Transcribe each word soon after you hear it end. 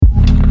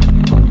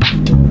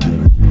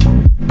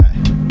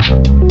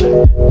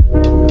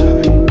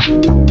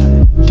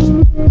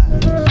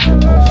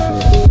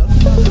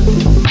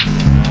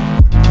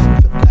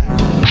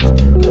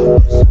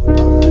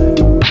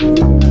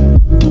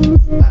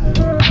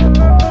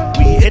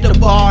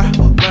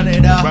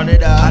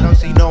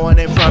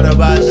front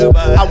of us.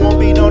 I won't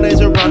be known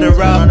as a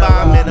runner-up.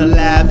 I'm in the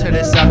lab till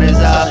the sun is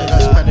up. Should I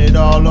spend it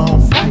all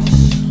on flights?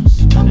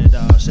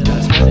 Should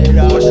I spend it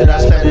all? Or should I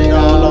spend it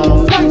all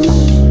on flights?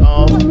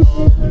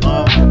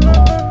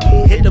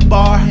 Hit the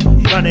bar,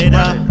 run it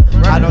up.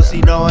 I don't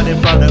see no one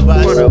in front of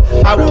us.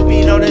 I won't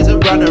be known as a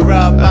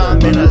runner-up.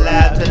 I'm in the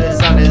lab till the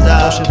sun is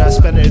up. Should I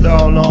spend it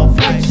all on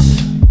flights?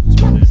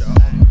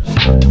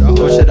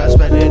 Or should I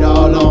spend it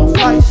all on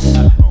flights?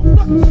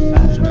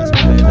 Should I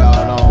spend it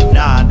all on?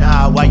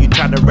 Nah, why you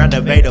tryna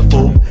renovate a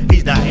fool?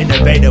 He's not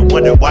innovative,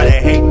 wonder why they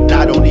hate.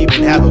 I don't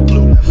even have a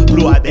clue.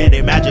 Blue-eyed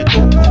bandit,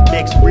 magical,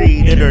 mixed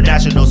breed,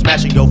 international,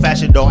 smashing your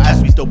fashion. Don't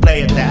ask me, still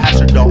playing the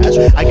astronaut.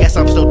 I guess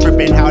I'm still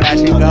tripping how that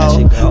shit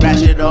go.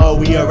 Rational,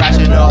 we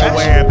irrational.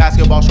 Wearing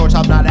basketball shorts,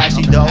 I'm not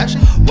ashy though.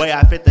 Way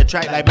I fit the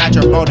track like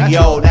matrimony.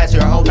 Yo, that's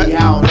your homie, I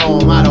don't know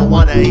him. I don't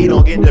wanna. He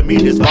don't get to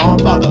meet his mom,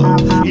 father.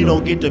 He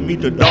don't get to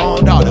meet the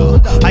dawn daughter.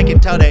 I can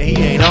tell that he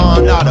ain't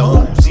on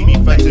auto. See me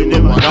flexing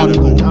in my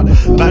article.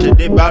 About to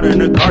dip out in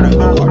the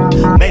carnival.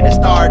 Made a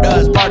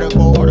stardust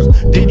particle.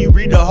 Did you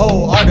read the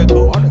whole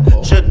article?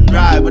 Shouldn't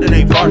drive, but it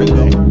ain't far to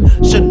go.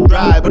 Shouldn't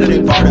drive, but it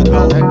ain't far to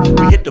go.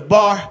 We hit the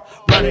bar,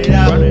 run it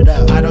up.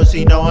 I don't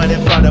see no one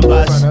in front of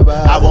us.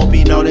 I won't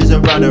be known as a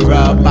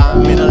runner-up.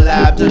 I'm in the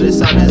lab till the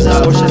sun is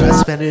up. Or should I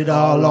spend it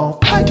all on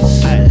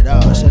flights? Should I spend it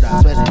all? Should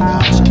I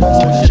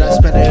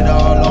spend it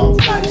all on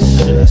flights?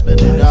 Should I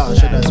spend it all?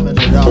 Should I spend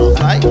it all on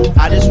flights?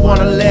 I just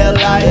wanna live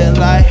life.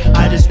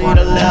 I just need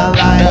a little life.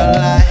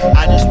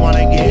 I just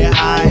wanna get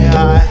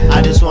high.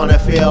 I just wanna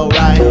feel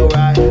right.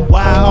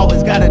 Why I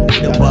always gotta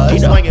need a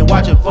buzz? Swinging,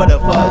 watching for the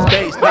fuzz.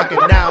 Bass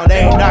knocking down, they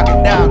ain't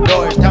knocking down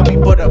doors. Tell me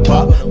put them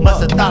up.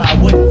 Must've thought I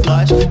wouldn't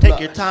flush. Take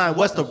your time,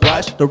 what's the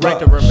rush? The right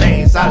to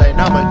remain silent,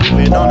 I'ma keep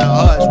it on the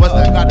hush. What's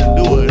that got to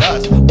do with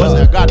us? What's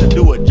that got to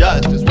do with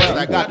justice? What's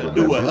that got to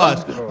do with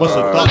us?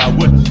 Must've thought I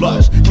wouldn't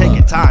flush. Take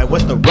your time,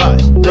 what's the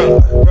rush?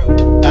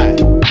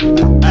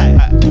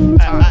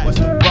 What's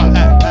the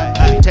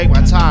rush? Take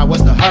my time,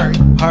 what's the hurry?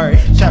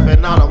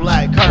 Chefing on them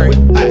like curry.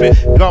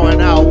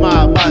 Growing out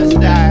my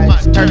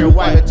mustache, turning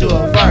white into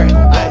a furry.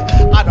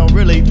 I don't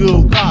really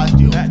do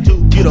costumes.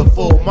 Too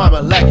beautiful, my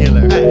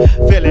molecular.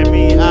 Feeling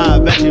me, I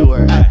bet you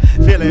were.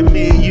 Feeling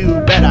me,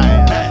 you bet I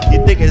am.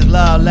 You think it's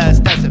love, let's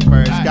test it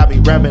first. Got me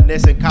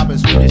reminiscing, copping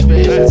Swedish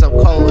fish and some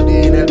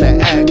codeine in the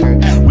anchor.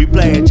 We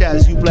playing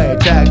chess, you playing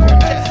checker.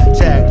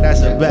 Check,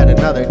 that's a bet.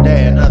 Another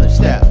day, another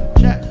step.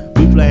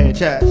 We playing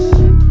chess,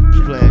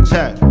 you playing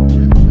check.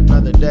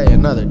 Another day,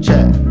 another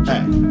check.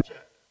 Hey.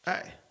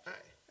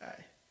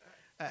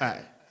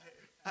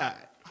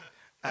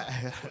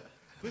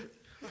 You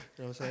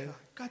know what I'm saying?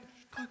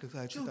 It's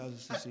like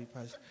 2016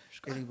 price.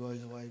 Any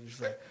boys away,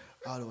 just like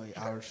all the way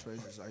outer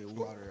space. It's like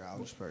water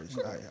outer space.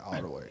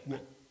 All the way.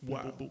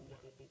 Wow.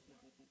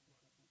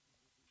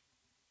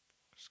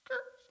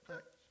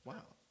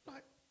 Wow.